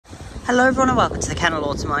Hello everyone and welcome to the Kendal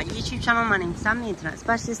Automart YouTube channel. My name's Sam, the internet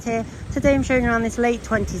specialist here. Today I'm showing you around this late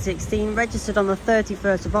 2016, registered on the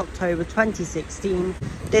 31st of October 2016,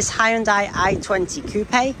 this Hyundai i20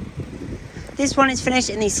 Coupe. This one is finished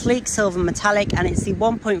in the sleek silver metallic and it's the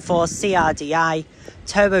 1.4 CRDi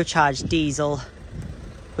turbocharged diesel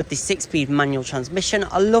with the 6-speed manual transmission.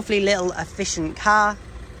 A lovely little efficient car.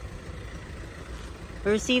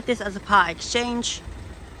 We received this as a part exchange.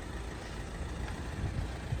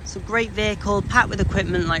 It's a great vehicle, packed with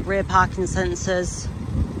equipment like rear parking sensors,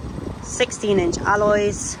 16-inch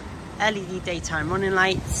alloys, LED daytime running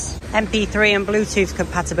lights, MP3 and Bluetooth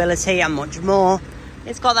compatibility and much more.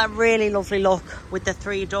 It's got that really lovely look with the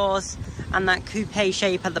 3 doors and that coupe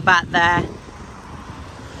shape at the back there.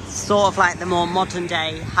 Sort of like the more modern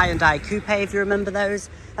day Hyundai Coupe, if you remember those.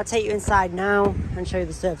 I'll take you inside now and show you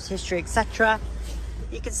the service history, etc.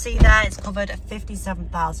 You can see there it's covered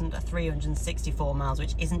 57,364 miles,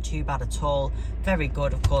 which isn't too bad at all. Very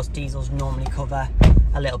good. Of course, diesels normally cover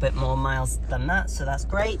a little bit more miles than that, so that's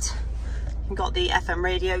great. You've got the FM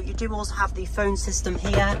radio. You do also have the phone system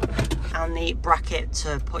here and the bracket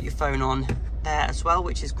to put your phone on there as well,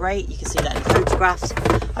 which is great. You can see that in the photographs.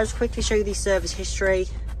 I'll just quickly show you the service history.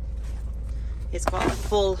 It's got a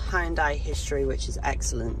full Hyundai history, which is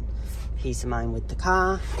excellent. Peace of mind with the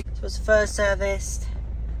car. So it's first serviced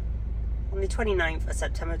on the 29th of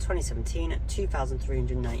September 2017 at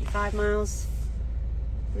 2,395 miles.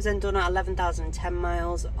 It was then done at 11,010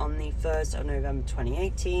 miles on the 1st of November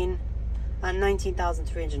 2018 and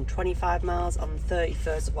 19,325 miles on the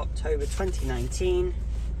 31st of October 2019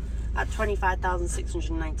 at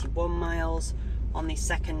 25,691 miles on the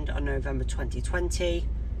 2nd of November 2020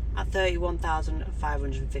 at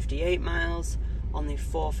 31,558 miles on the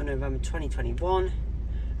 4th of November 2021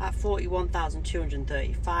 at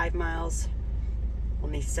 41,235 miles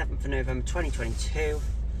on the 7th of November 2022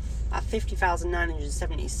 at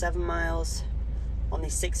 50,977 miles on the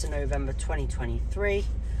 6th of November 2023,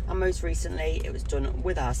 and most recently it was done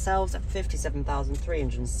with ourselves at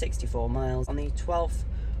 57,364 miles on the 12th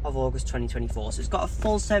of August 2024. So it's got a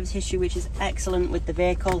full service history, which is excellent with the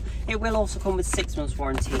vehicle. It will also come with 6 months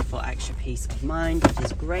warranty for extra peace of mind, which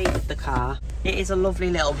is great with the car. It is a lovely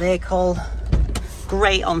little vehicle,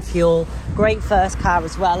 great on fuel, great first car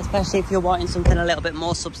as well, especially if you're wanting something a little bit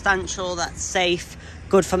more substantial, that's safe,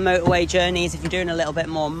 good for motorway journeys. If you're doing a little bit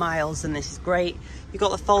more miles, then this is great. You've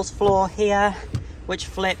got the false floor here, which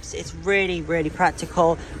flips. It's really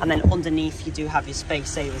practical, and then underneath you do have your space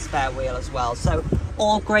saver spare wheel as well. So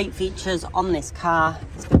all great features on this car.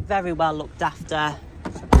 It's been very well looked after.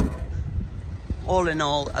 All in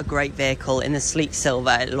all, a great vehicle in the sleek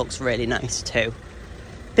silver. It looks really nice too.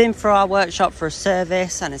 Been through our workshop for a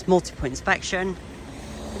service and its multi-point inspection.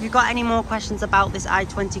 If you've got any more questions about this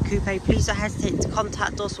i20 Coupe, please don't hesitate to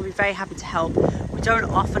contact us. We'll be very happy to help. We don't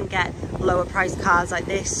often get lower priced cars like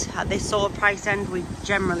this at this sort of price end. We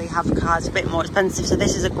generally have cars a bit more expensive, so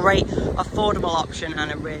this is a great affordable option and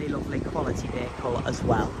a really lovely quality vehicle as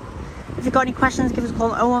well. If you've got any questions, give us a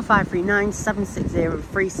call on 01539 760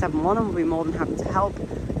 371 and we'll be more than happy to help.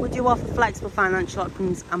 We do offer flexible financial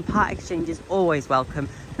options and part exchange is always welcome.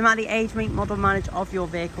 No matter the age, make, model, mileage of your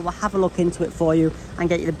vehicle, we'll have a look into it for you and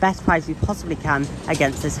get you the best price we possibly can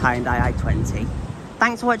against this Hyundai i20.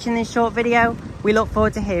 Thanks for watching this short video. We look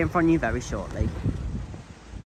forward to hearing from you very shortly.